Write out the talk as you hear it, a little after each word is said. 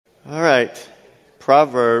All right.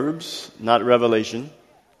 Proverbs, not Revelation.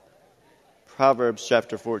 Proverbs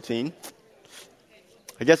chapter 14.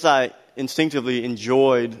 I guess I instinctively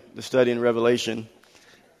enjoyed the study in Revelation.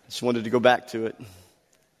 Just wanted to go back to it.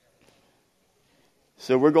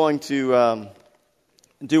 So we're going to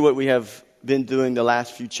do what we have been doing the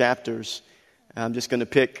last few chapters. I'm just going to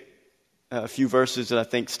pick a few verses that I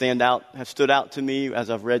think have stood out to me as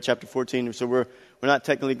I've read chapter 14. So we're not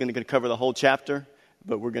technically going to cover the whole chapter,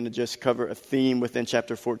 but we're going to just cover a theme within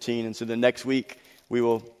chapter 14. And so the next week, we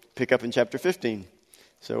will pick up in chapter 15.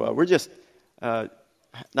 So we're just not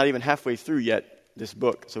even halfway through yet, this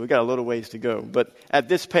book. So we got a little ways to go. But at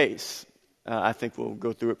this pace, I think we'll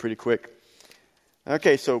go through it pretty quick.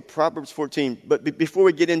 Okay, so Proverbs 14. But before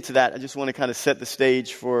we get into that, I just want to kind of set the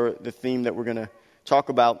stage for the theme that we're going to talk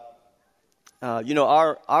about.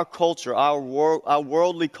 Our culture, our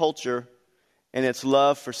worldly culture, and its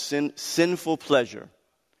love for sinful pleasure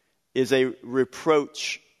is a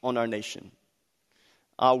reproach on our nation.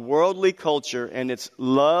 Our worldly culture and its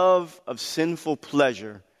love of sinful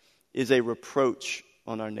pleasure is a reproach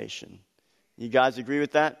on our nation. You guys agree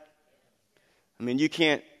with that? I mean, you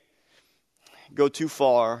can't go too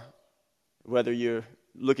far, whether you're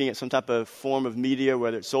looking at some type of form of media,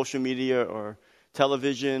 whether it's social media or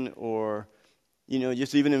television or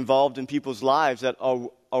just even involved in people's lives that are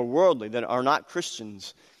worldly, that are not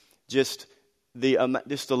Christians. Just the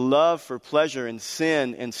love for pleasure and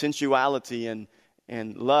sin and sensuality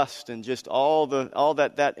and lust and just all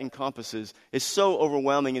that encompasses is so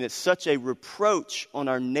overwhelming, and it's such a reproach on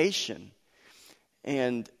our nation.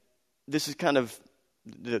 And this is kind of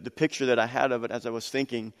the picture that I had of it as I was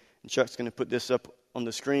thinking. And Chuck's going to put this up on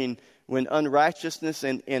the screen. When unrighteousness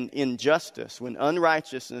and injustice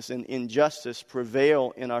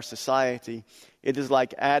prevail in our society, it is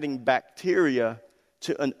like adding bacteria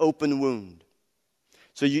to an open wound.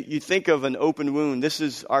 So you think of an open wound. This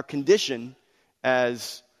is our condition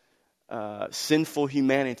as sinful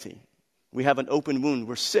humanity. We have an open wound.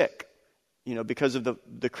 We're sick, because of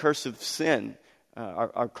the curse of sin.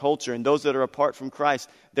 Our culture and those that are apart from Christ,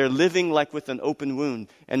 they're living like with an open wound.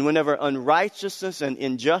 And whenever unrighteousness and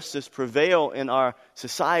injustice prevail in our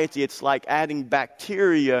society, it's like adding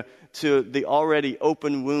bacteria to the already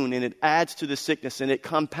open wound, and it adds to the sickness, and it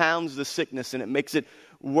compounds the sickness, and it makes it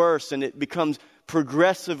worse, and it becomes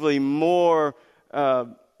progressively more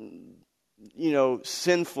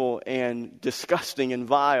sinful and disgusting and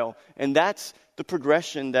vile. And that's the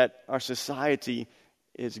progression that our society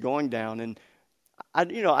is going down. And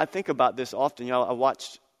I think about this often. I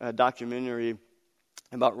watched a documentary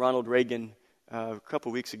about Ronald Reagan a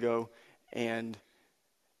couple weeks ago, and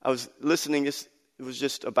I was listening. It was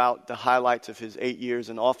just about the highlights of his 8 years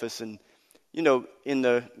in office, and in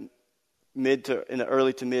the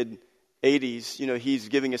early to mid 80s, he's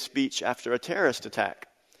giving a speech after a terrorist attack,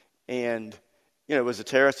 and it was a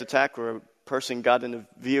terrorist attack where a person got in a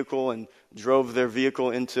vehicle and drove their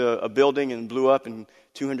vehicle into a building and blew up, and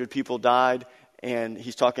 200 people died. And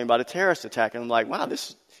he's talking about a terrorist attack. And I'm like, wow,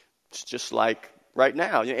 this is just like right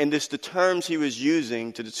now. And the terms he was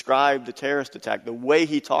using to describe the terrorist attack, the way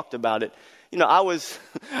he talked about it. I was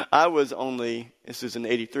only, this is in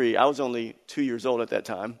 83, I was only 2 years old at that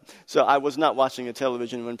time. So I was not watching a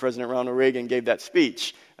television when President Ronald Reagan gave that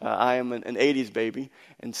speech. I am an 80s baby.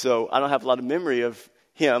 And so I don't have a lot of memory of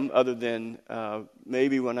him other than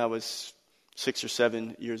maybe when I was 6 or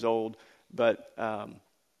 7 years old. But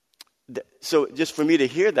so just for me to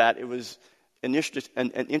hear that, it was an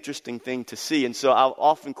interesting thing to see. And so I'll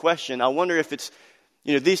often question, I wonder if it's,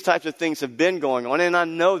 these types of things have been going on. And I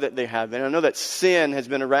know that they have been. I know that sin has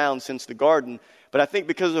been around since the garden. But I think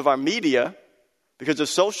because of our media, because of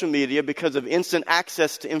social media, because of instant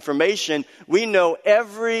access to information, we know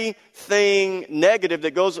everything negative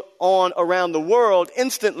that goes on around the world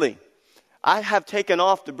instantly. I have taken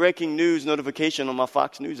off the breaking news notification on my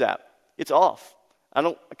Fox News app. It's off.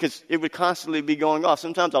 Because it would constantly be going off.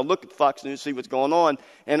 Sometimes I'll look at Fox News, see what's going on,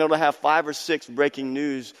 and it'll have 5 or 6 breaking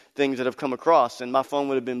news things that have come across, and my phone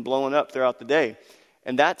would have been blowing up throughout the day.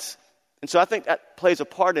 And so I think that plays a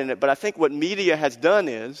part in it. But I think what media has done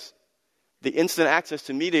is, the instant access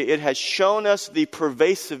to media, it has shown us the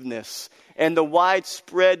pervasiveness and the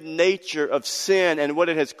widespread nature of sin and what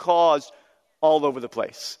it has caused all over the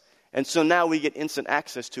place. And so now we get instant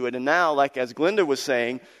access to it. And now, like as Glenda was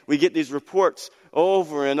saying, we get these reports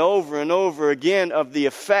over and over and over again of the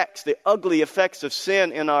effects, the ugly effects of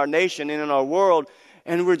sin in our nation and in our world.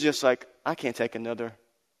 And we're just like, I can't take another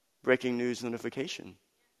breaking news notification.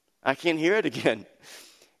 I can't hear it again.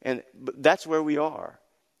 But that's where we are.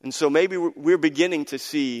 And so maybe we're beginning to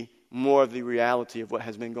see more of the reality of what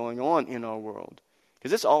has been going on in our world.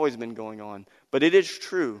 Because it's always been going on. But it is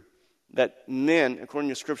true that men, according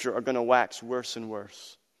to Scripture, are going to wax worse and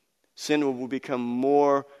worse. Sin will become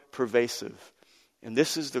more pervasive. And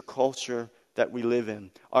this is the culture that we live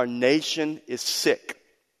in. Our nation is sick.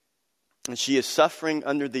 And she is suffering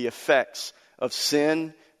under the effects of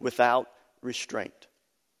sin without restraint.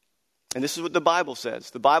 And this is what the Bible says.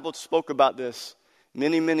 The Bible spoke about this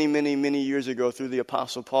many years ago through the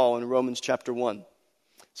Apostle Paul in Romans chapter 1.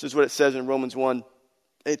 This is what it says in Romans 1,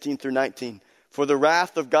 18 through 19. For the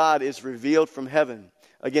wrath of God is revealed from heaven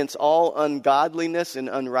against all ungodliness and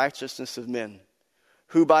unrighteousness of men,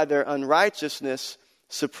 who by their unrighteousness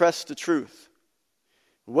suppress the truth.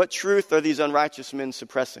 What truth are these unrighteous men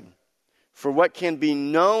suppressing? For what can be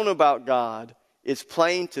known about God is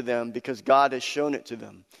plain to them because God has shown it to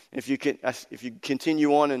them. If you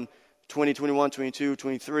continue on in 20, 21, 22,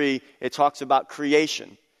 23, it talks about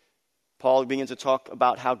creation. Paul begins to talk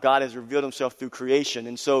about how God has revealed himself through creation.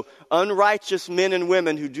 And so unrighteous men and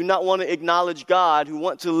women who do not want to acknowledge God, who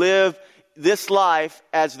want to live this life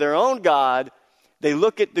as their own God, they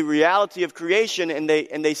look at the reality of creation and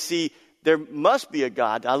they see there must be a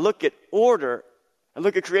God. I look at order. I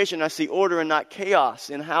look at creation and I see order and not chaos,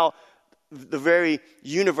 and how the very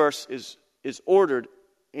universe is ordered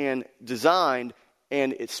and designed.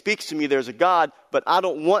 And it speaks to me there's a God, but I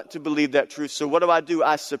don't want to believe that truth. So what do?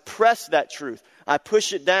 I suppress that truth. I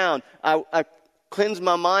push it down. I cleanse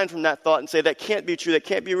my mind from that thought and say that can't be true, that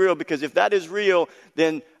can't be real, because if that is real,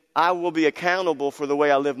 then I will be accountable for the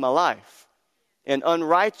way I live my life. And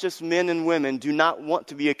unrighteous men and women do not want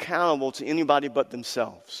to be accountable to anybody but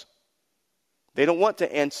themselves. They don't want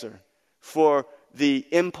to answer for the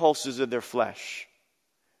impulses of their flesh.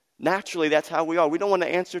 Naturally, that's how we are. We don't want to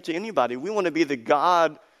answer to anybody. We want to be the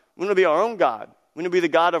God. We want to be our own God. We want to be the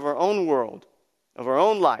God of our own world, of our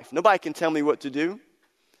own life. Nobody can tell me what to do.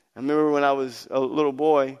 I remember when I was a little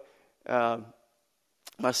boy,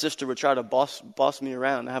 my sister would try to boss me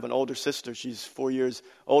around. I have an older sister. She's 4 years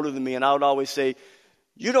older than me. And I would always say,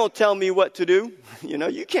 you don't tell me what to do.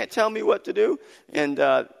 You can't tell me what to do. And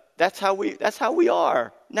that's how we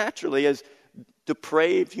are naturally as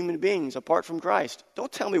depraved human beings apart from Christ.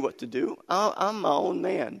 Don't tell me what to do. I'm my own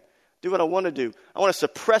man. Do what I want to do. I want to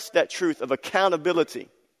suppress that truth of accountability.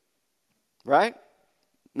 Right?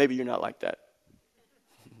 Maybe you're not like that.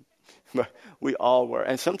 But we all were.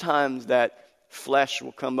 And sometimes that flesh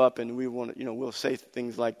will come up and we want to, we'll say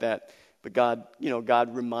things like that. But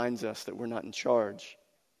God reminds us that we're not in charge.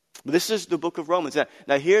 But this is the book of Romans.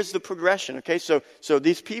 Now here's the progression, okay? So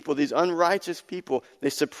these people, these unrighteous people, they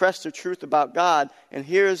suppress the truth about God, and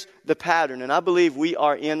here's the pattern. And I believe we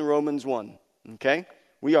are in Romans 1, okay?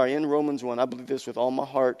 We are in Romans 1. I believe this with all my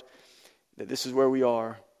heart, that this is where we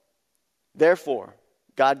are. Therefore,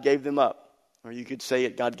 God gave them up, or you could say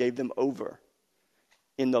it, God gave them over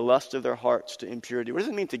in the lust of their hearts to impurity. What does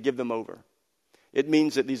it mean to give them over? It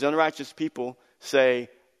means that these unrighteous people say,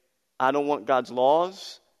 I don't want God's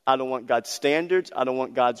laws. I don't want God's standards. I don't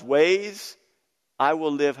want God's ways. I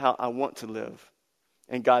will live how I want to live.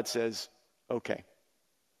 And God says, okay,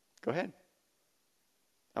 go ahead.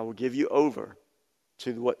 I will give you over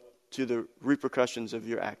to the repercussions of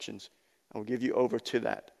your actions. I will give you over to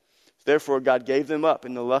that. Therefore, God gave them up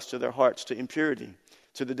in the lust of their hearts to impurity,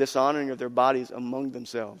 to the dishonoring of their bodies among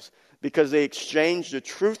themselves, because they exchanged the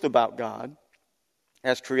truth about God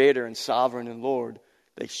as Creator and Sovereign and Lord.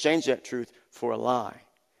 They exchanged that truth for a lie,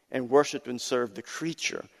 and worshiped and served the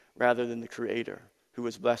creature rather than the Creator, who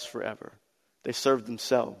is blessed forever. They served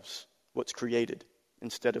themselves, what's created,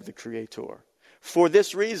 instead of the Creator. For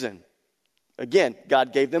this reason, again,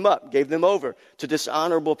 God gave them up, gave them over to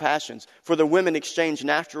dishonorable passions. For the women exchanged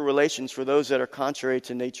natural relations for those that are contrary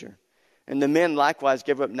to nature. And the men likewise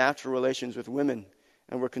gave up natural relations with women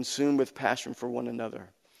and were consumed with passion for one another.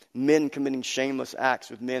 Men committing shameless acts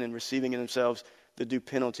with men and receiving in themselves the due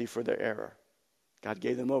penalty for their error. God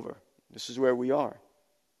gave them over. This is where we are.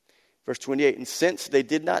 Verse 28, and since they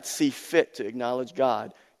did not see fit to acknowledge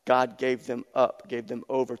God, God gave them up, gave them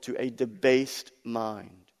over to a debased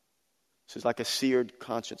mind. This is like a seared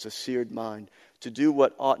conscience, a seared mind, to do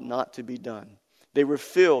what ought not to be done. They were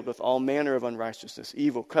filled with all manner of unrighteousness,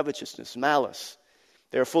 evil, covetousness, malice.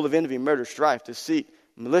 They are full of envy, murder, strife, deceit,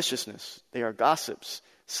 maliciousness. They are gossips,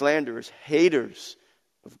 slanderers, haters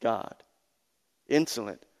of God,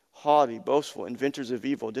 insolent, haughty, boastful, inventors of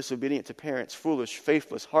evil, disobedient to parents, foolish,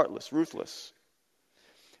 faithless, heartless, ruthless.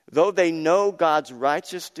 Though they know God's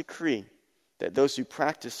righteous decree that those who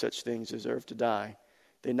practice such things deserve to die,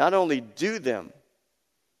 they not only do them,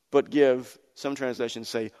 but give, some translations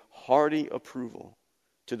say, hearty approval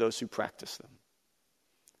to those who practice them.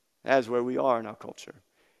 That is where we are in our culture.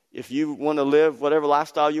 If you want to live whatever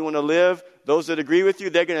lifestyle you want to live, those that agree with you,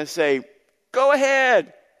 they're going to say, go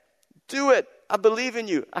ahead, do it. I believe in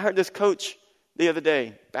you. I heard this coach the other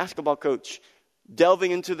day, basketball coach,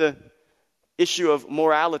 delving into the issue of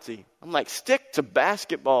morality. I'm like, stick to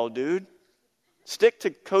basketball, dude. Stick to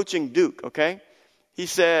coaching Duke, okay? He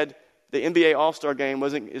said the NBA All-Star game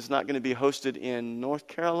is not going to be hosted in North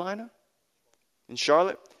Carolina, in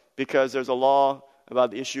Charlotte, because there's a law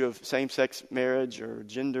about the issue of same-sex marriage or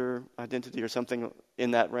gender identity or something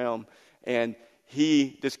in that realm. And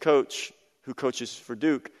this coach who coaches for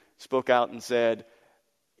Duke spoke out and said,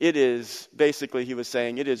 he was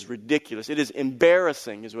saying, it is ridiculous. It is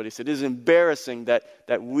embarrassing, is what he said. It is embarrassing that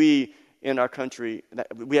we in our country,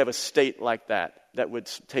 that we have a state like that would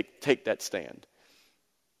take that stand.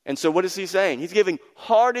 And so what is he saying? He's giving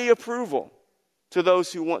hearty approval to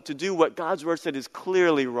those who want to do what God's word said is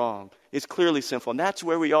clearly wrong, is clearly sinful. And that's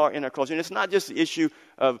where we are in our culture. And it's not just the issue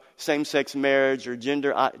of same-sex marriage or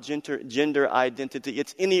gender identity.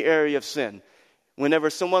 It's any area of sin. Whenever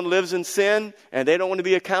someone lives in sin and they don't want to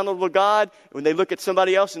be accountable to God, when they look at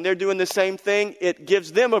somebody else and they're doing the same thing, it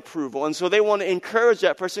gives them approval. And so they want to encourage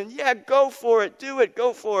that person, yeah, go for it, do it,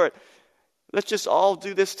 go for it. Let's just all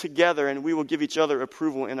do this together and we will give each other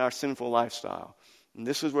approval in our sinful lifestyle. And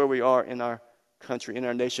this is where we are in our country, in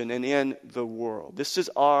our nation, and in the world. This is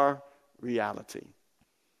our reality.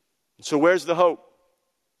 So where's the hope?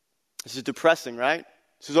 This is depressing, right?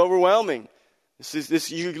 This is overwhelming.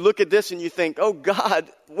 You look at this and you think, oh God,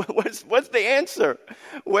 what's the answer?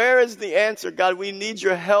 Where is the answer? God, we need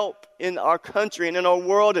your help in our country and in our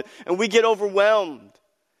world. And we get overwhelmed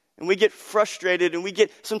and we get frustrated and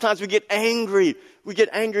sometimes we get angry. We get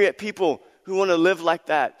angry at people who want to live like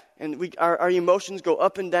that. And our emotions go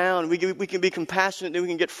up and down. We can be compassionate, then we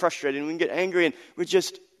can get frustrated, and we can get angry, and we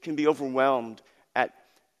just can be overwhelmed at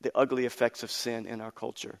the ugly effects of sin in our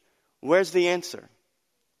culture. Where's the answer?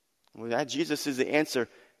 Well, that Jesus is the answer,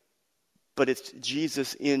 but it's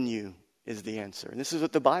Jesus in you is the answer. And this is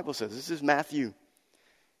what the Bible says. This is Matthew.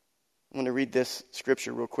 I'm going to read this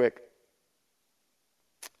scripture real quick.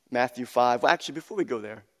 Matthew 5. Well, actually, before we go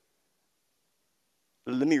there,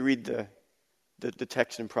 let me read the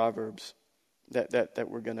text in Proverbs that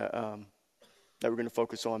we're going to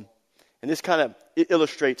focus on. And this kind of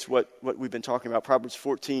illustrates what we've been talking about. Proverbs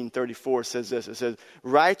 14:34 says this. It says,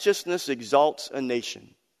 righteousness exalts a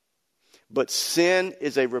nation, but sin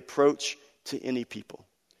is a reproach to any people.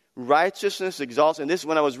 Righteousness exalts, and this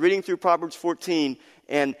when I was reading through Proverbs 14,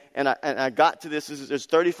 and I got to this. There's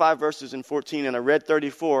 35 verses in 14, and I read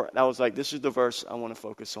 34, and I was like, this is the verse I want to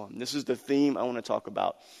focus on. This is the theme I want to talk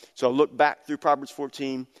about. So I looked back through Proverbs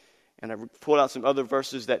 14, and I pulled out some other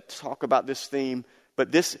verses that talk about this theme.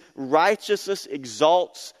 But this righteousness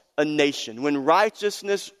exalts a nation. When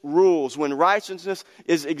righteousness rules, when righteousness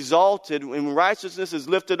is exalted, when righteousness is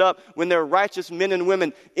lifted up, when there are righteous men and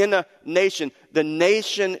women in a nation, the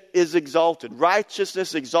nation is exalted.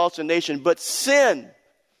 Righteousness exalts a nation, but sin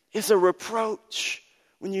is a reproach.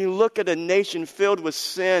 When you look at a nation filled with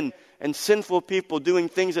sin and sinful people doing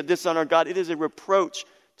things that dishonor God, it is a reproach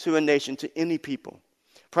to a nation, to any people.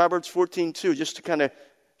 Proverbs 14:2, just to kind of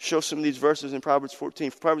show some of these verses in Proverbs 14.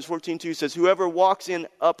 Proverbs 14:2 says, whoever walks in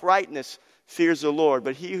uprightness fears the Lord,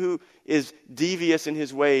 but he who is devious in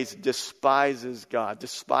his ways despises God,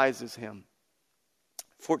 despises him.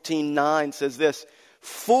 14:9 says this,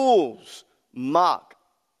 fools mock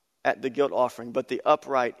at the guilt offering, but the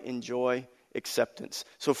upright enjoy acceptance.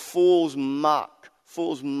 So fools mock.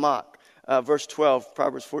 Verse 12,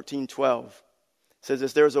 Proverbs 14:12 says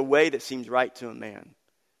this, there is a way that seems right to a man,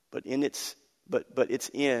 but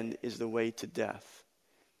its end is the way to death.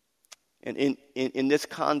 And in this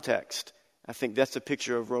context, I think that's a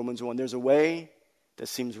picture of Romans 1. There's a way that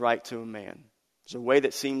seems right to a man. There's a way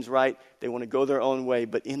that seems right. They want to go their own way,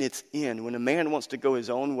 but in its end, when a man wants to go his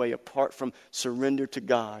own way apart from surrender to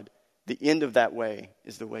God, the end of that way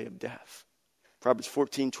is the way of death. Proverbs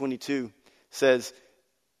 14:22 says,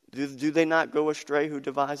 do they not go astray who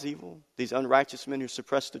devise evil? These unrighteous men who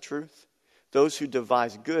suppress the truth? Those who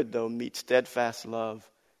devise good, though, meet steadfast love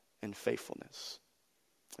and faithfulness.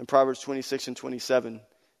 And Proverbs 26:27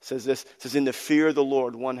 says this, it says, in the fear of the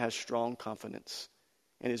Lord, one has strong confidence,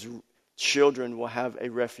 and his children will have a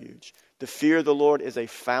refuge. The fear of the Lord is a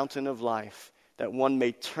fountain of life, that one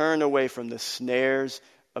may turn away from the snares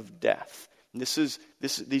of death. And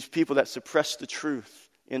these people that suppress the truth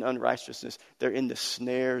in unrighteousness, they're in the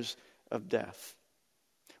snares of death.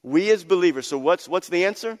 We as believers, so what's the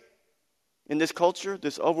answer? In this culture,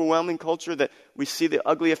 this overwhelming culture that we see the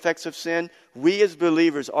ugly effects of sin, we as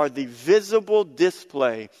believers are the visible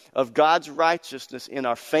display of God's righteousness in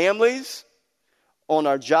our families, on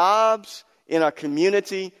our jobs, in our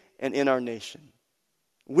community, and in our nation.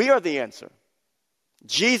 We are the answer.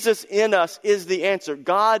 Jesus in us is the answer.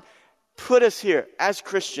 God put us here as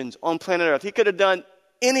Christians on planet Earth. He could have done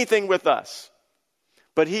anything with us,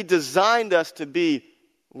 but He designed us to be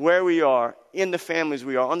where we are, in the families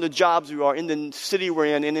we are, on the jobs we are, in the city we're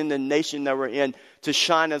in, and in the nation that we're in, to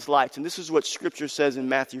shine as lights. And this is what Scripture says in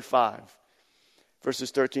Matthew 5,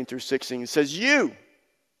 verses 13 through 16. It says, you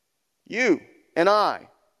and I,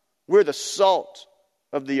 we're the salt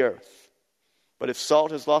of the earth. But if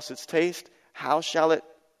salt has lost its taste, how shall its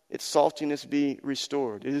saltiness be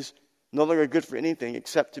restored? It is no longer good for anything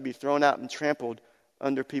except to be thrown out and trampled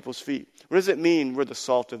under people's feet. What does it mean we're the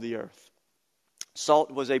salt of the earth?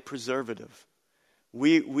 Salt was a preservative.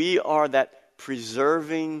 We are that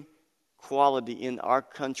preserving quality in our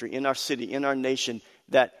country, in our city, in our nation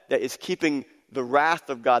that is keeping the wrath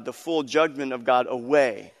of God, the full judgment of God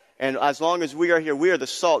away. And as long as we are here, we are the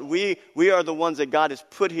salt. We are the ones that God has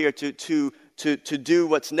put here to do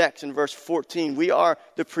what's next in verse 14. We are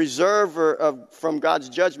the preserver from God's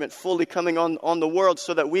judgment fully coming on the world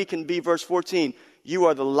so that we can be, verse 14, you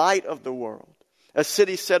are the light of the world. A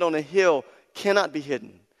city set on a hill cannot be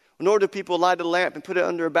hidden. Nor do people light a lamp and put it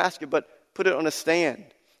under a basket, but put it on a stand.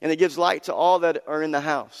 And it gives light to all that are in the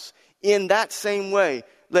house. In that same way,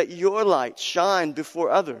 let your light shine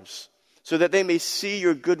before others, so that they may see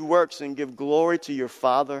your good works and give glory to your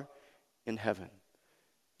Father in heaven.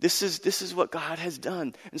 This is what God has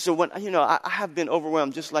done. And so when, I have been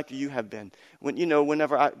overwhelmed just like you have been.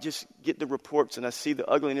 Whenever I just get the reports and I see the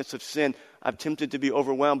ugliness of sin, I'm tempted to be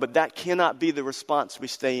overwhelmed. But that cannot be the response we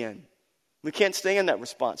stay in. We can't stay in that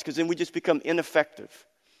response because then we just become ineffective.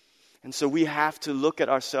 And so we have to look at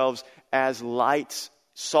ourselves as lights,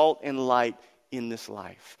 salt and light in this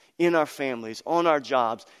life, in our families, on our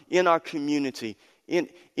jobs, in our community,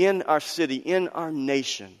 in our city, in our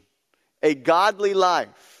nation. A godly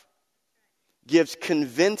life gives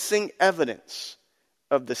convincing evidence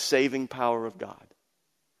of the saving power of God.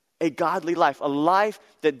 A godly life, a life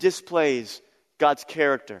that displays God's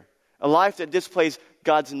character, a life that displays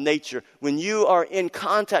God's nature. When you are in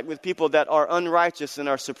contact with people that are unrighteous and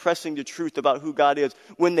are suppressing the truth about who God is,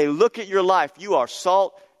 when they look at your life, you are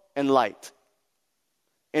salt and light.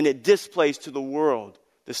 And it displays to the world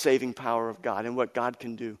the saving power of God and what God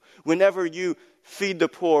can do. Whenever you feed the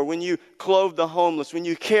poor, when you clothe the homeless, when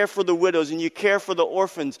you care for the widows and you care for the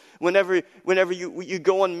orphans, whenever you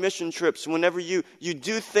go on mission trips, whenever you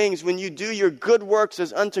do things, when you do your good works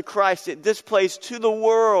as unto Christ, it displays to the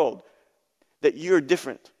world that you're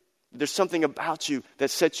different. There's something about you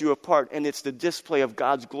that sets you apart, and it's the display of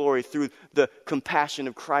God's glory through the compassion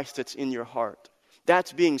of Christ that's in your heart.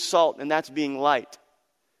 That's being salt and that's being light.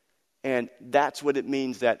 And that's what it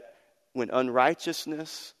means that when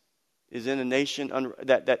unrighteousness is in a nation,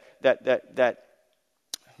 let me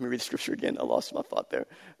read the scripture again. I lost my thought there.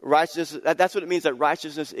 Righteousness. That's what it means that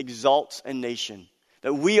righteousness exalts a nation.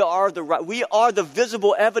 That we are the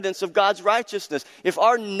visible evidence of God's righteousness. If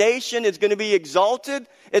our nation is going to be exalted,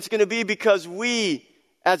 it's going to be because we,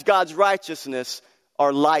 as God's righteousness,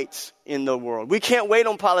 are lights in the world. We can't wait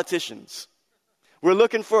on politicians. We're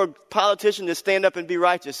looking for a politician to stand up and be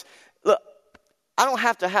righteous. Look, I don't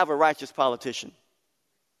have to have a righteous politician.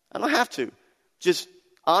 I don't have to. Just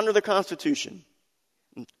honor the Constitution,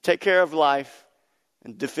 and take care of life,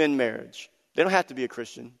 and defend marriage. They don't have to be a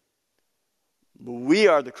Christian. But we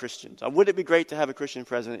are the Christians. Would it be great to have a Christian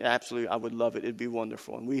president? Absolutely, I would love it. It'd be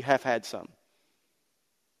wonderful. And we have had some.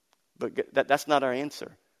 But that's not our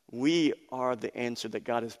answer. We are the answer that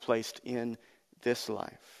God has placed in this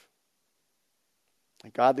life. A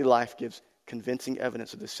godly life gives convincing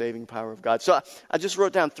evidence of the saving power of God. So I just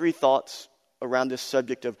wrote down 3 thoughts around this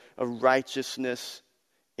subject of righteousness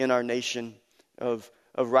in our nation, of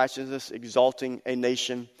righteousness exalting a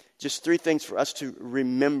nation. Just 3 things for us to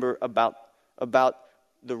remember about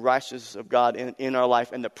the righteousness of God in our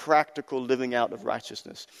life and the practical living out of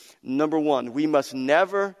righteousness. Number 1, we must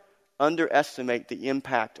never underestimate the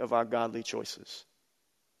impact of our godly choices.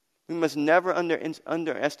 We must never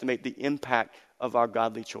underestimate the impact of our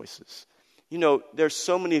godly choices. There's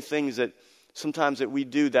so many things that sometimes that we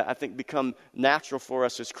do that I think become natural for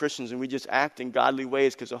us as Christians, and we just act in godly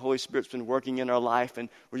ways because the Holy Spirit's been working in our life, and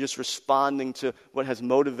we're just responding to what has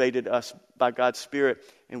motivated us by God's Spirit,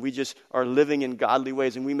 and we just are living in godly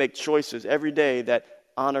ways, and we make choices every day that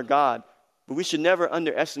honor God. But we should never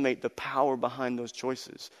underestimate the power behind those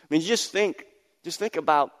choices. I mean, just think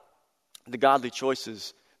about the godly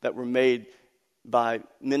choices that were made by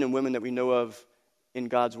men and women that we know of in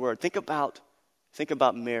God's Word. Think about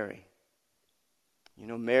Mary.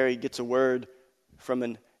 Mary gets a word from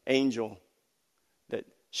an angel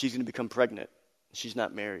she's going to become pregnant. She's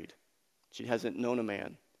not married. She hasn't known a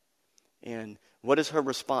man. And what is her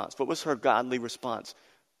response? What was her godly response?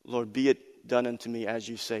 Lord, be it done unto me as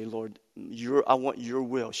you say, Lord, I want your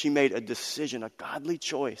will. She made a decision, a godly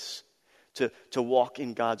choice to walk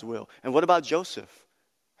in God's will. And what about Joseph,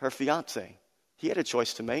 her fiance? He had a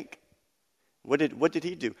choice to make. What did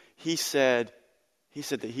he do? He said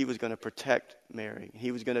that he was going to protect Mary.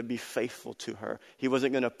 He was going to be faithful to her. He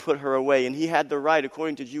wasn't going to put her away. And he had the right,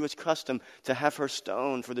 according to Jewish custom, to have her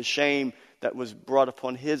stoned for the shame that was brought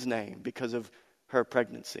upon his name because of her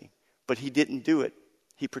pregnancy. But he didn't do it.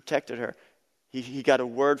 He protected her. He got a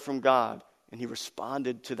word from God, and he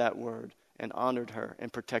responded to that word and honored her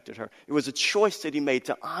and protected her. It was a choice that he made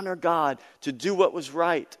to honor God, to do what was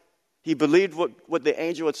right. He believed what the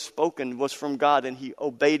angel had spoken was from God, and he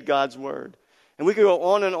obeyed God's word. And we could go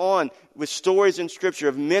on with stories in Scripture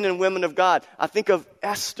of men and women of God. I think of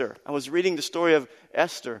Esther. I was reading the story of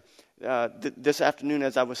Esther this afternoon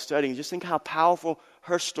as I was studying. Just think how powerful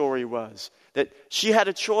her story was. That she had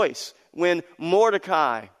a choice. When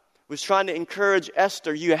Mordecai was trying to encourage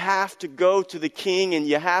Esther, you have to go to the king and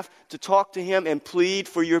you have to talk to him and plead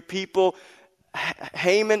for your people.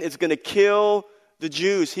 Haman is going to kill the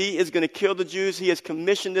Jews. He is going to kill the Jews. He has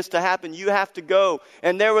commissioned this to happen. You have to go.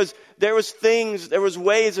 And there was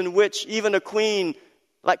ways in which even a queen,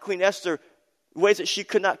 like Queen Esther, ways that she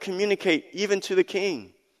could not communicate even to the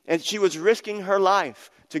king. And she was risking her life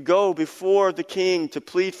to go before the king to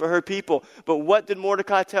plead for her people. But what did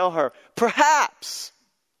Mordecai tell her? Perhaps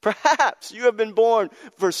you have been born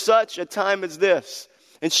for such a time as this.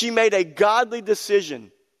 And she made a godly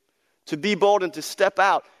decision to be bold and to step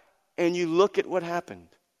out. And you look at what happened.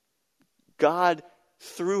 God,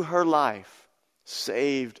 through her life,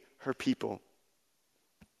 saved her people.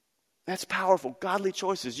 That's powerful. Godly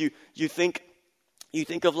choices. You think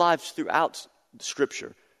of lives throughout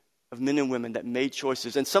Scripture of men and women that made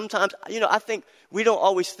choices. And sometimes, I think we don't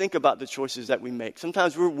always think about the choices that we make.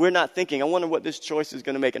 Sometimes we're not thinking, I wonder what this choice is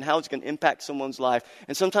going to make and how it's going to impact someone's life.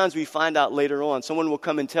 And sometimes we find out later on, someone will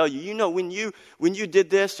come and tell you, when you did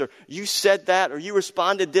this or you said that or you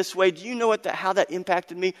responded this way, do you know how that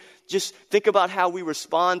impacted me? Just think about how we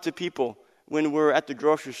respond to people when we're at the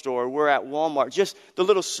grocery store or we're at Walmart. Just the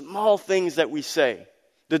little small things that we say.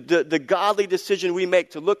 The godly decision we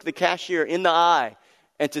make to look the cashier in the eye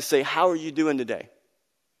and to say, how are you doing today?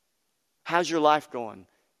 How's your life going?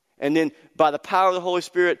 And then by the power of the Holy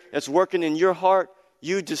Spirit that's working in your heart,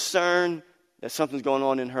 you discern that something's going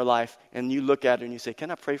on in her life. And you look at her and you say,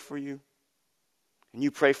 can I pray for you? And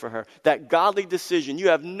you pray for her. That godly decision, you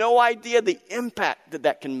have no idea the impact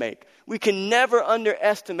that can make. We can never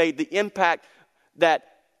underestimate the impact that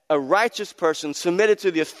a righteous person submitted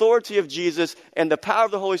to the authority of Jesus and the power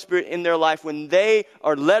of the Holy Spirit in their life, when they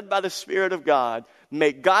are led by the Spirit of God,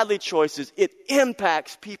 make godly choices, it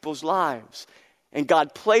impacts people's lives. And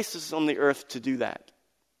God places us on the earth to do that.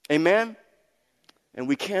 Amen? And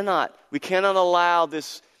we cannot allow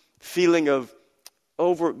this feeling of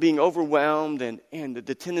being overwhelmed and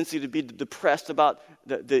the tendency to be depressed about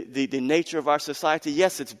the nature of our society.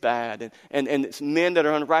 Yes, it's bad. And it's men that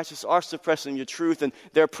are unrighteous are suppressing your truth, and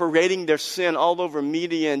they're parading their sin all over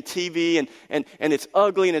media and TV, and it's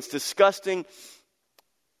ugly and it's disgusting.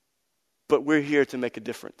 But we're here to make a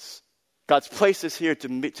difference. God's placed us here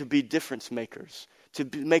to be difference makers, to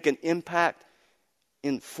make an impact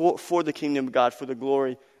for the kingdom of God, for the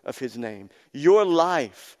glory of His name. Your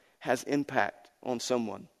life has impact on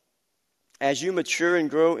someone. As you mature and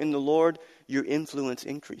grow in the Lord, your influence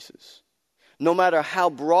increases. No matter how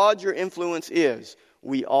broad your influence is,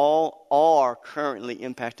 we all are currently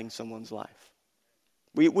impacting someone's life.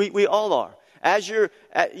 We all are. As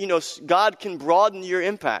God can broaden your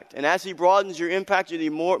impact. And as He broadens your impact, you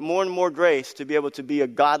need more and more grace to be able to be a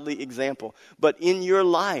godly example. But in your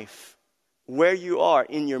life, where you are,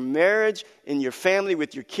 in your marriage, in your family,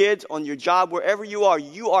 with your kids, on your job, wherever you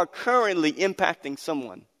are currently impacting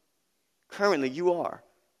someone. Currently, you are.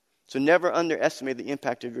 So never underestimate the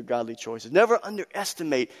impact of your godly choices. Never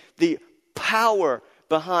underestimate the power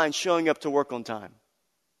behind showing up to work on time.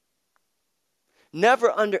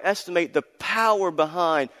 Never underestimate the power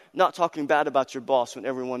behind not talking bad about your boss when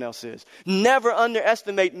everyone else is. Never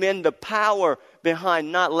underestimate, men, the power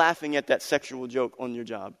behind not laughing at that sexual joke on your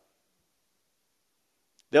job.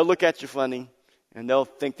 They'll look at you funny, and they'll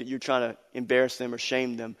think that you're trying to embarrass them or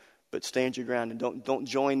shame them, but stand your ground and don't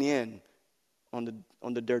join in on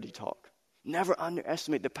the dirty talk. Never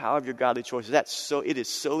underestimate the power of your godly choices. It is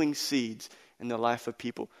sowing seeds in the life of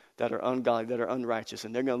people that are ungodly, that are unrighteous,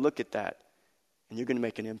 and they're going to look at that, and you're going to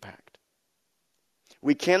make an impact.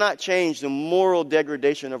 We cannot change the moral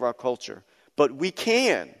degradation of our culture, But we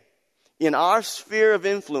can, in our sphere of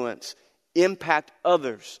influence, impact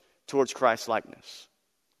others towards Christ-likeness.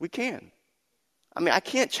 We can. I mean, I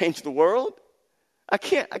can't change the world. I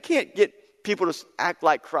can't get people to act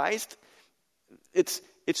like Christ. It's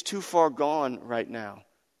too far gone right now.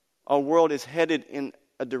 Our world is headed in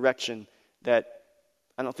a direction that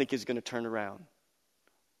I don't think is going to turn around.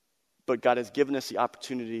 But God has given us the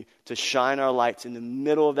opportunity to shine our lights in the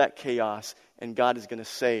middle of that chaos, and God is going to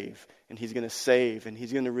save, and He's going to save, and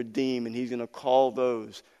He's going to redeem, and He's going to call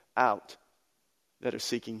those out that are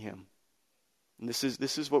seeking Him. And this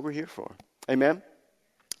is what we're here for. Amen?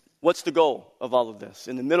 What's the goal of all of this?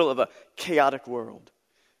 In the middle of a chaotic world,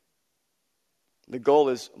 the goal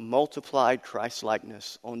is multiplied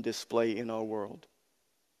Christ-likeness on display in our world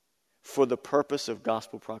for the purpose of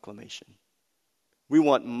gospel proclamation. We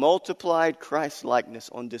want multiplied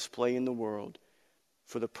Christ-likeness on display in the world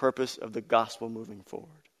for the purpose of the gospel moving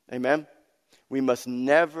forward. Amen? We must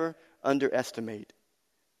never underestimate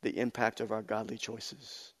the impact of our godly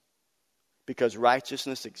choices, because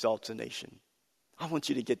righteousness exalts a nation. I want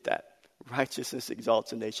you to get that. Righteousness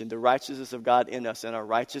exalts a nation. The righteousness of God in us and our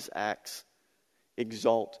righteous acts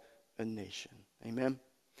exalt a nation. Amen?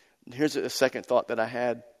 And here's a second thought that I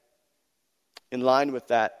had. In line with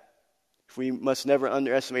that, if we must never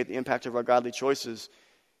underestimate the impact of our godly choices,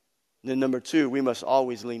 then number 2, we must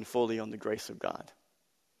always lean fully on the grace of God.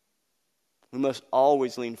 We must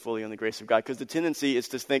always lean fully on the grace of God, because the tendency is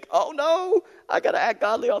to think, oh no, I got to act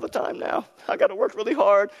godly all the time now. I got to work really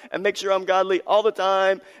hard and make sure I'm godly all the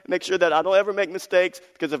time, and make sure that I don't ever make mistakes,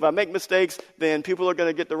 because if I make mistakes, then people are going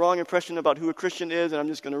to get the wrong impression about who a Christian is, and I'm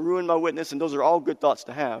just going to ruin my witness. And those are all good thoughts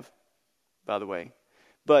to have, by the way.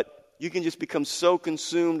 But you can just become so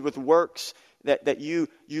consumed with works that you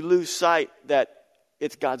lose sight that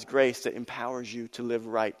it's God's grace that empowers you to live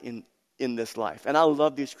right in this life. And I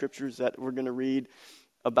love these scriptures that we're going to read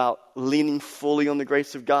about leaning fully on the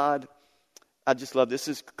grace of God. I just love this.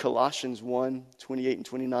 This is Colossians 1, 28 and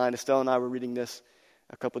 29. Estelle and I were reading this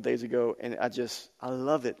a couple of days ago, and I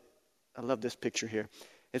love it. I love this picture here.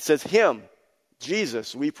 It says, Him,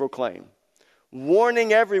 Jesus, we proclaim,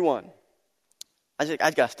 warning everyone. I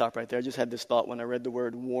got to stop right there. I just had this thought when I read the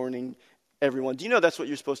word warning everyone. Do you know that's what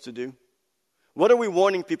you're supposed to do? What are we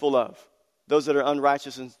warning people of? Those that are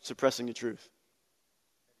unrighteous and suppressing the truth.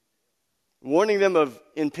 Warning them of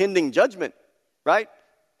impending judgment, right?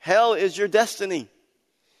 Hell is your destiny.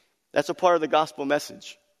 That's a part of the gospel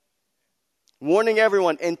message. Warning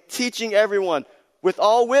everyone and teaching everyone with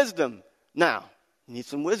all wisdom. Now, you need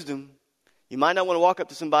some wisdom. You might not want to walk up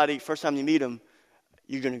to somebody first time you meet them.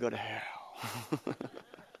 You're going to go to hell.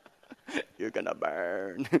 You're going to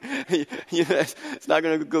burn. It's not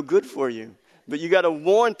going to go good for you. But you got to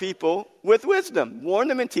warn people with wisdom. Warn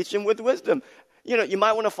them and teach them with wisdom. You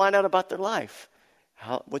might want to find out about their life.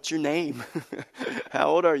 What's your name? How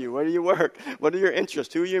old are you? Where do you work? What are your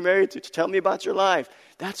interests? Who are you married to? Tell me about your life.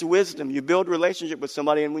 That's wisdom. You build a relationship with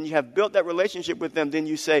somebody, and when you have built that relationship with them, then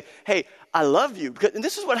you say, hey, I love you. And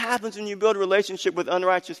this is what happens when you build a relationship with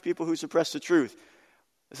unrighteous people who suppress the truth.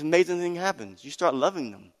 This amazing thing happens. You start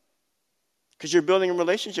loving them because you're building a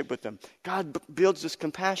relationship with them. God builds this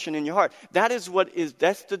compassion in your heart. That's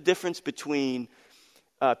the difference between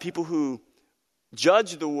people who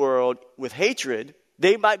judge the world with hatred.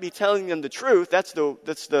 They might be telling them the truth. That's the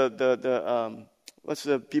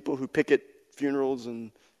people who picket funerals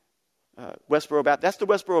and Westboro Baptist. That's the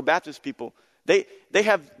Westboro Baptist people.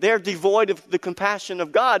 They're devoid of the compassion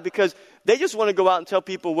of God because they just want to go out and tell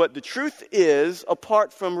people what the truth is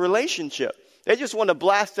apart from relationship. They just want to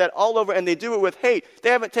blast that all over, and they do it with hate.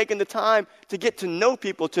 They haven't taken the time to get to know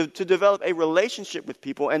people, to develop a relationship with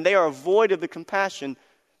people, and they are void of the compassion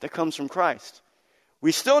that comes from Christ.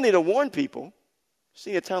 We still need to warn people.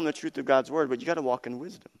 You need to tell them the truth of God's word, but you got to walk in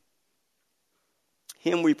wisdom.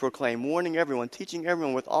 Him we proclaim, warning everyone, teaching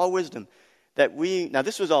everyone with all wisdom, now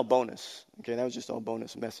this was all bonus. Okay, that was just all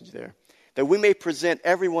bonus message there. That we may present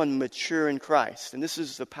everyone mature in Christ. And this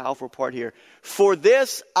is the powerful part here. For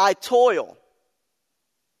this I toil,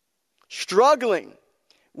 struggling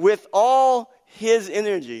with all His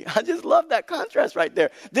energy. I just love that contrast right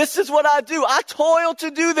there. This is what I do. I toil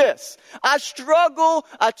to do this. I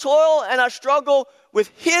toil and I struggle with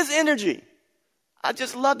His energy. I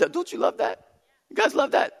just love that. Don't you love that? You guys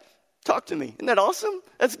love that? Talk to me. Isn't that awesome?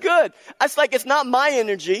 That's good. It's not my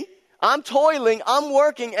energy. I'm toiling, I'm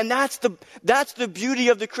working, and that's the beauty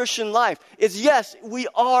of the Christian life. Is yes, we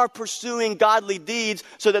are pursuing godly deeds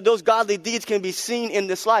so that those godly deeds can be seen in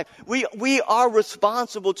this life. We are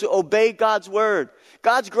responsible to obey God's word.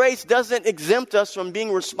 God's grace doesn't exempt us from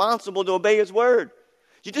being responsible to obey His word.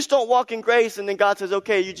 You just don't walk in grace and then God says,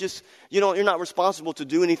 okay, you're not responsible to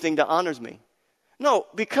do anything that honors me. No,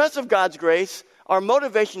 because of God's grace, our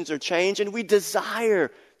motivations are changed and we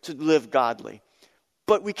desire to live godly.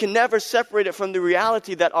 But we can never separate it from the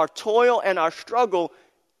reality that our toil and our struggle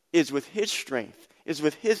is with His strength, is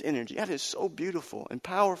with His energy. That is so beautiful and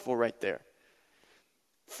powerful right there.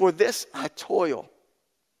 For this I toil.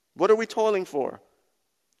 What are we toiling for?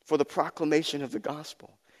 For the proclamation of the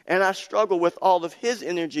gospel. And I struggle with all of His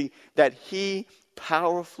energy that He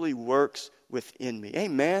powerfully works within me.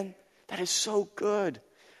 Amen. That is so good.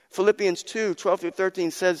 Philippians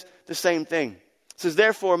 2:12-13 says the same thing. It says,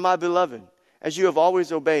 therefore, my beloved, as you have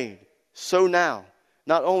always obeyed, so now,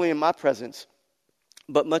 not only in my presence,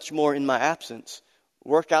 but much more in my absence,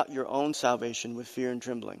 work out your own salvation with fear and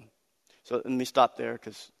trembling. So let me stop there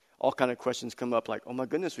because all kind of questions come up like, oh my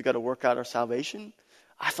goodness, we got to work out our salvation?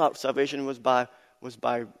 I thought salvation was by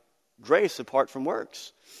grace apart from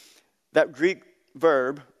works. That Greek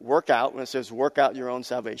verb, work out, when it says work out your own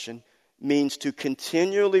salvation, means to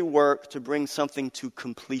continually work to bring something to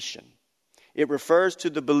completion. It refers to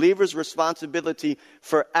the believer's responsibility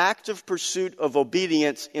for active pursuit of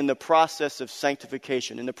obedience in the process of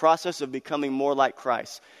sanctification, in the process of becoming more like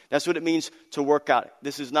Christ. That's what it means to work out.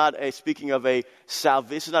 This is not a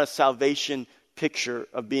salvation picture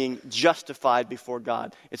of being justified before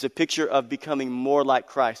God. It's a picture of becoming more like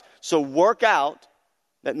Christ. So work out,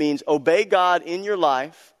 that means obey God in your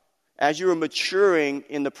life as you are maturing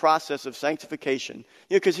in the process of sanctification.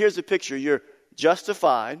 Because here's the picture. You're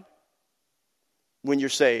justified when you're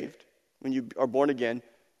saved, when you are born again.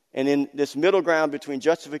 And in this middle ground between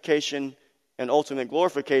justification and ultimate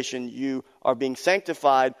glorification, you are being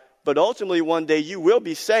sanctified. But ultimately one day you will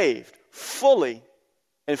be saved fully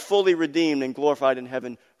and fully redeemed and glorified in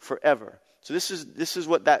heaven forever. So this is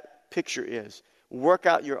what that picture is. Work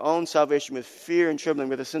out your own salvation with fear and trembling,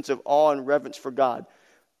 with a sense of awe and reverence for God.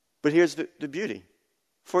 But here's the beauty.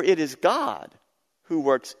 For it is God who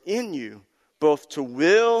works in you, both to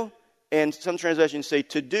will, and some translations say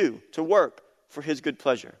to do, to work for His good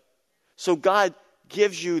pleasure. So God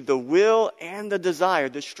gives you the will and the desire,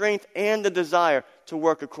 the strength and the desire to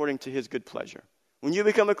work according to His good pleasure. When you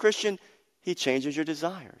become a Christian, He changes your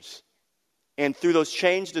desires. And through those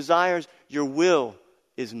changed desires, your will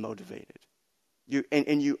is motivated. You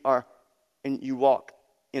walk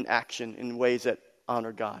in action in ways that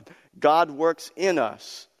honor God. God works in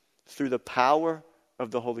us through the power of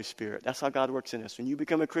the Holy Spirit. That's how God works in us. When you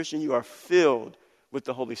become a Christian, you are filled with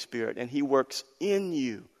the Holy Spirit, and He works in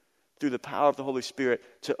you through the power of the Holy Spirit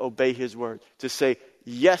to obey His word, to say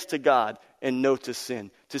yes to God and no to sin,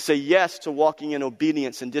 to say yes to walking in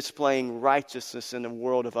obedience and displaying righteousness in a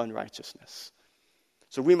world of unrighteousness.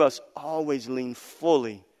 So we must always lean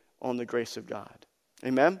fully on the grace of God.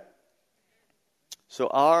 Amen? So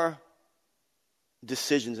our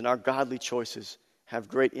decisions and our godly choices have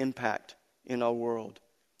great impact in our world.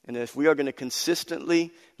 And if we are going to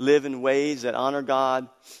consistently live in ways that honor God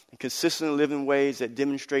and consistently live in ways that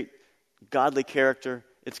demonstrate godly character,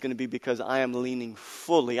 it's going to be because I am leaning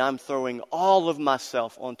fully. I'm throwing all of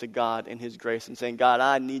myself onto God and His grace and saying, God,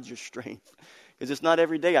 I need your strength. Because it's not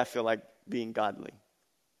every day I feel like being godly,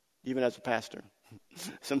 even as a pastor.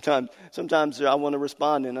 Sometimes I want to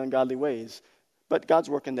respond in ungodly ways. But God's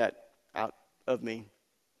working that out of me.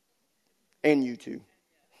 And you too.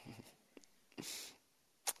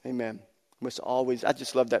 Amen. I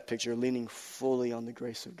just love that picture, leaning fully on the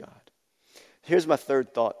grace of God. Here's my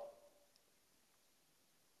third thought.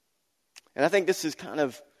 And I think this is kind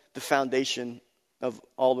of the foundation of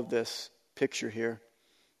all of this picture here.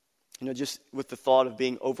 Just with the thought of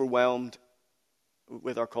being overwhelmed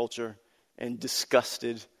with our culture and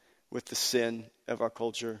disgusted with the sin of our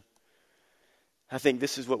culture. I think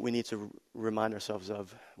this is what we need to remind ourselves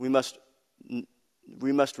of. We must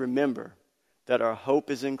remember that our hope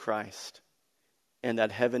is in Christ and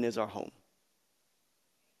that heaven is our home.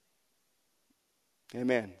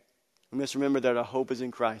 Amen. We must remember that our hope is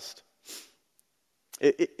in Christ.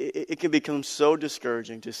 It can become so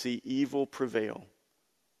discouraging to see evil prevail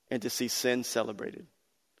and to see sin celebrated.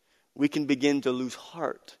 We can begin to lose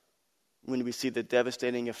heart when we see the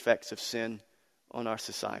devastating effects of sin on our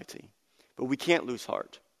society. But we can't lose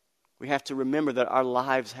heart. We have to remember that our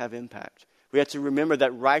lives have impact. We have to remember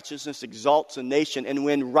that righteousness exalts a nation. And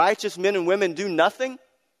when righteous men and women do nothing,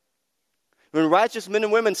 when righteous men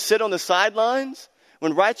and women sit on the sidelines,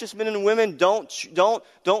 when righteous men and women don't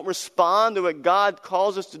respond to what God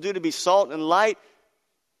calls us to do, to be salt and light,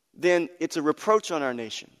 then it's a reproach on our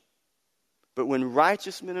nation. But when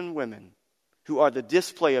righteous men and women who are the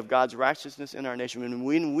display of God's righteousness in our nation. And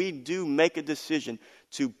when we do make a decision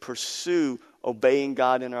to pursue obeying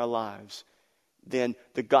God in our lives, then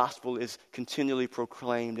the gospel is continually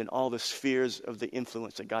proclaimed in all the spheres of the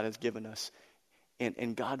influence that God has given us.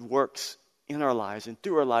 And God works in our lives and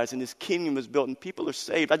through our lives, and His kingdom is built, and people are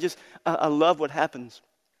saved. I love what happens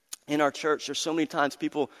in our church. There's so many times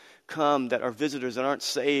people come that are visitors that aren't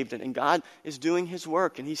saved, and God is doing His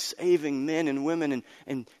work, and He's saving men and women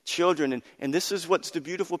and children. And this is what's the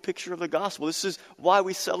beautiful picture of the gospel. This is why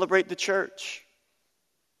we celebrate the church.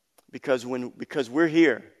 Because we're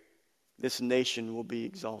here, this nation will be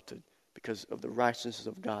exalted because of the righteousness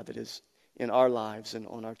of God that is in our lives and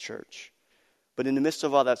on our church. But in the midst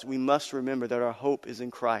of all that, we must remember that our hope is in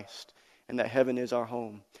Christ and that heaven is our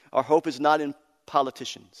home. Our hope is not in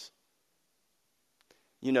politicians.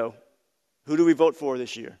 You know, who do we vote for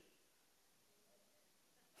this year?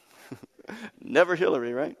 Never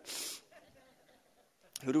Hillary, right?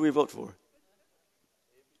 Who do we vote for?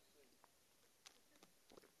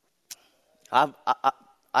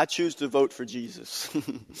 I choose to vote for Jesus.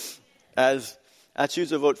 I choose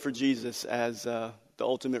to vote for Jesus as the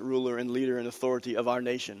ultimate ruler and leader and authority of our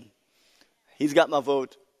nation. He's got my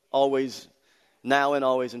vote always, now and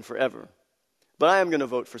always and forever. But I am going to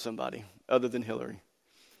vote for somebody other than Hillary.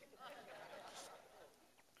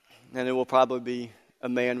 And it will probably be a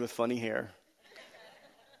man with funny hair.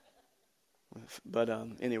 But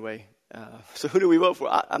anyway, so who do we vote for?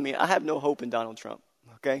 I have no hope in Donald Trump,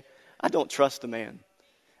 okay? I don't trust the man.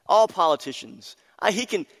 All politicians, he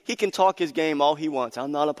can talk his game all he wants.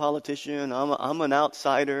 I'm not a politician. I'm an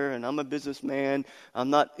outsider, and I'm a businessman. I'm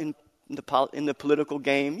not in the political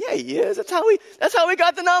game. Yeah, he is. That's how he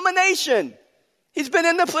got the nomination. He's been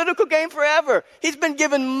in the political game forever. He's been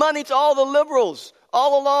giving money to all the liberals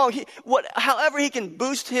all along. However he can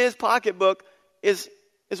boost his pocketbook is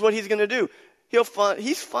what he's going to do.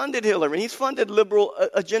 He's funded Hillary. He's funded liberal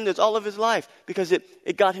agendas all of his life because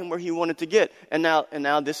it got him where he wanted to get. And now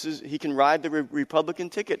he can ride the Republican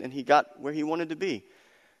ticket, and he got where he wanted to be.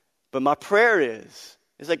 But my prayer is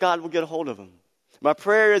that God will get a hold of him. My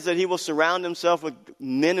prayer is that he will surround himself with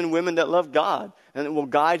men and women that love God and that will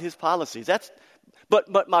guide his policies.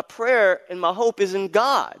 But my prayer and my hope is in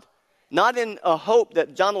God, not in a hope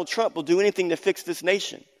that Donald Trump will do anything to fix this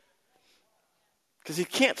nation. Because he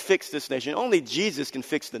can't fix this nation. Only Jesus can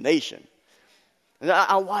fix the nation. And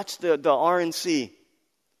I watched the RNC,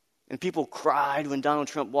 and people cried when Donald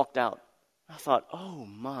Trump walked out. I thought, oh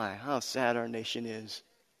my, how sad our nation is.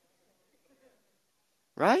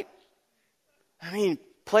 Right? I mean,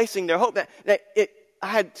 placing their hope. I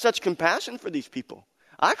had such compassion for these people.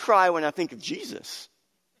 I cry when I think of Jesus.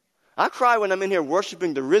 I cry when I'm in here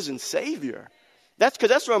worshiping the risen Savior. That's because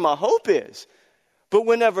that's where my hope is. But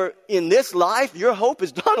whenever in this life your hope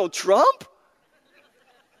is Donald Trump,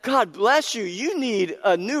 God bless you. You need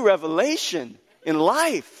a new revelation in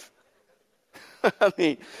life. I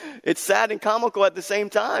mean, it's sad and comical at the same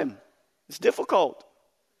time. It's difficult.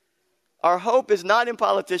 Our hope is not in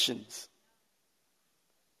politicians.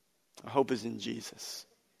 Our hope is in Jesus.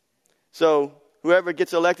 So whoever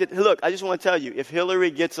gets elected, look, I just want to tell you, if Hillary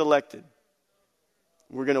gets elected,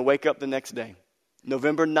 we're going to wake up the next day.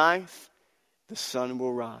 November 9th, the sun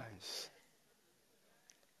will rise.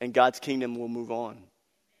 And God's kingdom will move on.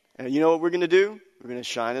 And you know what we're going to do? We're going to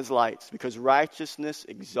shine as lights because righteousness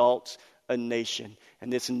exalts a nation.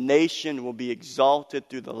 And this nation will be exalted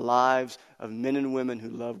through the lives of men and women who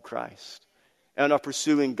love Christ and are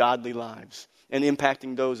pursuing godly lives and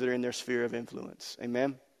impacting those that are in their sphere of influence.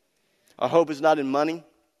 Amen? Our hope is not in money.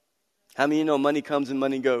 How many of you know money comes and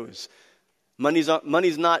money goes? Money's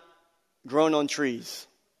not grown on trees.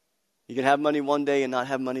 You can have money one day and not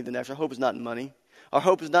have money the next. Our hope is not in money. Our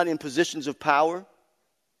hope is not in positions of power.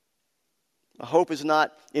 Our hope is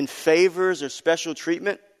not in favors or special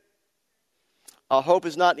treatment. Our hope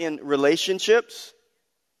is not in relationships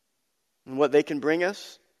and what they can bring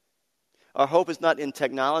us. Our hope is not in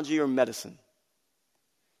technology or medicine.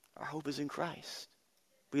 Our hope is in Christ.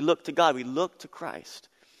 We look to God. We look to Christ.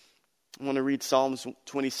 I want to read Psalms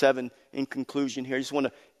 27 in conclusion here. I just want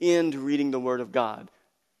to end reading the Word of God.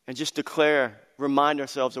 And just remind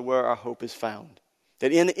ourselves of where our hope is found.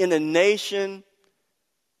 That in a nation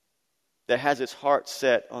that has its heart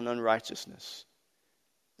set on unrighteousness,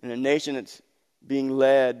 in a nation that's being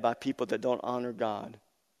led by people that don't honor God,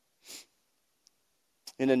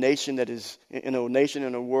 in a nation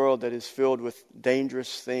in a world that is filled with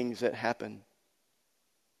dangerous things that happen,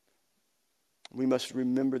 we must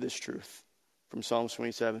remember this truth from Psalms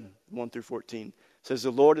 27, 1 through 14. It says,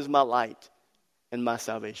 the Lord is my light and my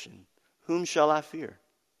salvation. Whom shall I fear?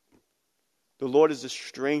 The Lord is the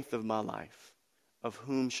strength of my life. of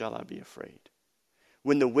whom shall I be afraid?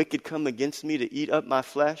 When the wicked come against me to eat up my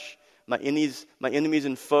flesh, my enemies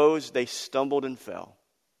and foes, they stumbled and fell.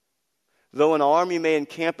 Though an army may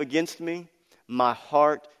encamp against me, my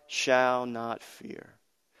heart shall not fear.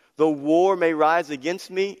 Though war may rise against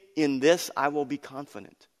me, in this I will be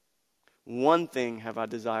confident. One thing have I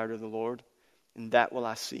desired of the Lord, and that will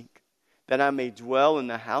I seek, that I may dwell in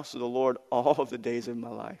the house of the Lord all of the days of my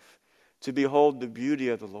life, to behold the beauty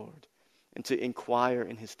of the Lord, and to inquire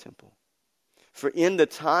in his temple. For in the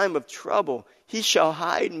time of trouble he shall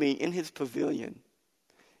hide me in his pavilion.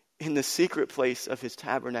 In the secret place of his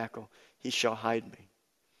tabernacle he shall hide me.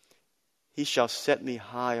 He shall set me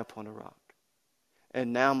high upon a rock.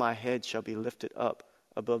 And now my head shall be lifted up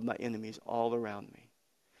above my enemies all around me.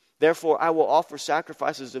 Therefore I will offer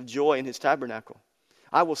sacrifices of joy in his tabernacle.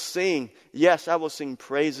 I will sing, yes, I will sing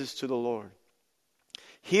praises to the Lord.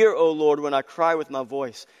 Hear, O Lord, when I cry with my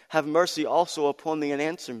voice. Have mercy also upon me and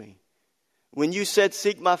answer me. When you said,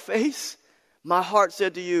 seek my face, my heart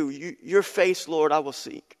said to you, your face, Lord, I will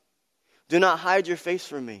seek. Do not hide your face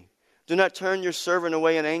from me. Do not turn your servant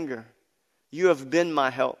away in anger. You have been my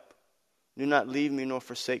help. Do not leave me nor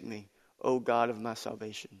forsake me, O God of my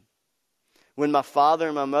salvation. When my father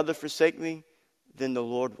and my mother forsake me, then the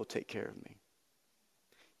Lord will take care of me.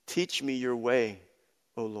 Teach me your way,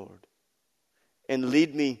 O Lord, and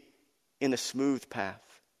lead me in a smooth path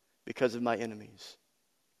because of my enemies.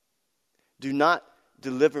 Do not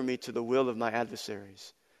deliver me to the will of my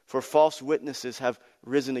adversaries, for false witnesses have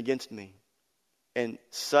risen against me, and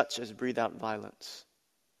such as breathe out violence.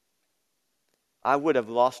 I would have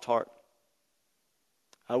lost heart.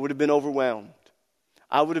 I would have been overwhelmed.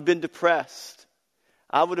 I would have been depressed.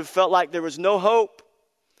 I would have felt like there was no hope.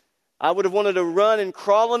 I would have wanted to run and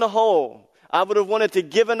crawl in a hole. I would have wanted to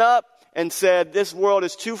given up and said, this world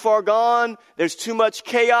is too far gone. There's too much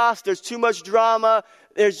chaos. There's too much drama.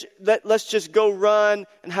 Let's just go run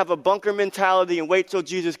and have a bunker mentality and wait till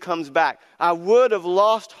Jesus comes back. I would have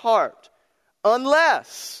lost heart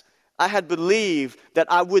unless I had believed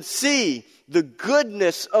that I would see the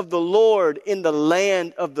goodness of the Lord in the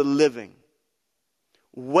land of the living.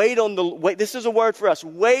 Wait. This is a word for us.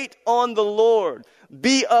 Wait on the Lord.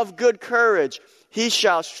 Be of good courage. He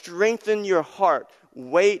shall strengthen your heart.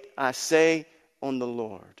 Wait, I say, on the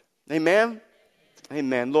Lord. Amen?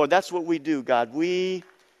 Amen. Lord, that's what we do, God. We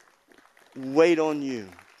wait on you.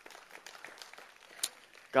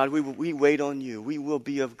 God, we wait on you. We will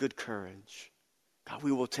be of good courage. God,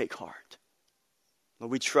 we will take heart.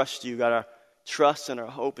 Lord, we trust you. God, our trust and our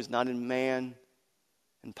hope is not in man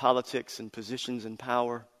and politics and positions and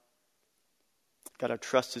power. God, our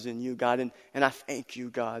trust is in you, God. And I thank you,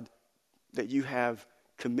 God, that you have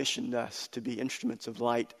commissioned us to be instruments of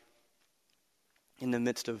light in the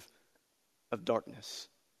midst of darkness.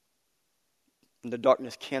 And the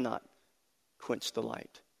darkness cannot quench the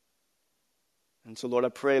light. And so, Lord, I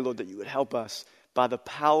pray, Lord, that you would help us by the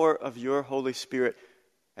power of your Holy Spirit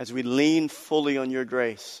as we lean fully on your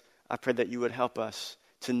grace. I pray that you would help us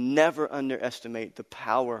to never underestimate the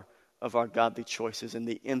power of our godly choices and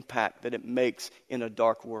the impact that it makes in a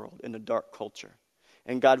dark world, in a dark culture.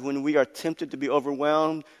 And God, when we are tempted to be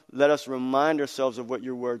overwhelmed, let us remind ourselves of what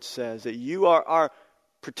your word says, that you are our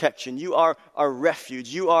protection, you are our refuge,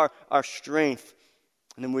 you are our strength.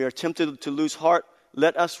 And then we are tempted to lose heart.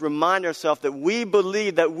 Let us remind ourselves that we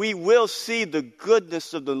believe that we will see the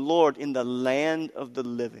goodness of the Lord in the land of the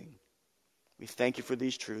living. We thank you for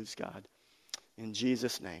these truths, God. In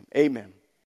Jesus' name, amen.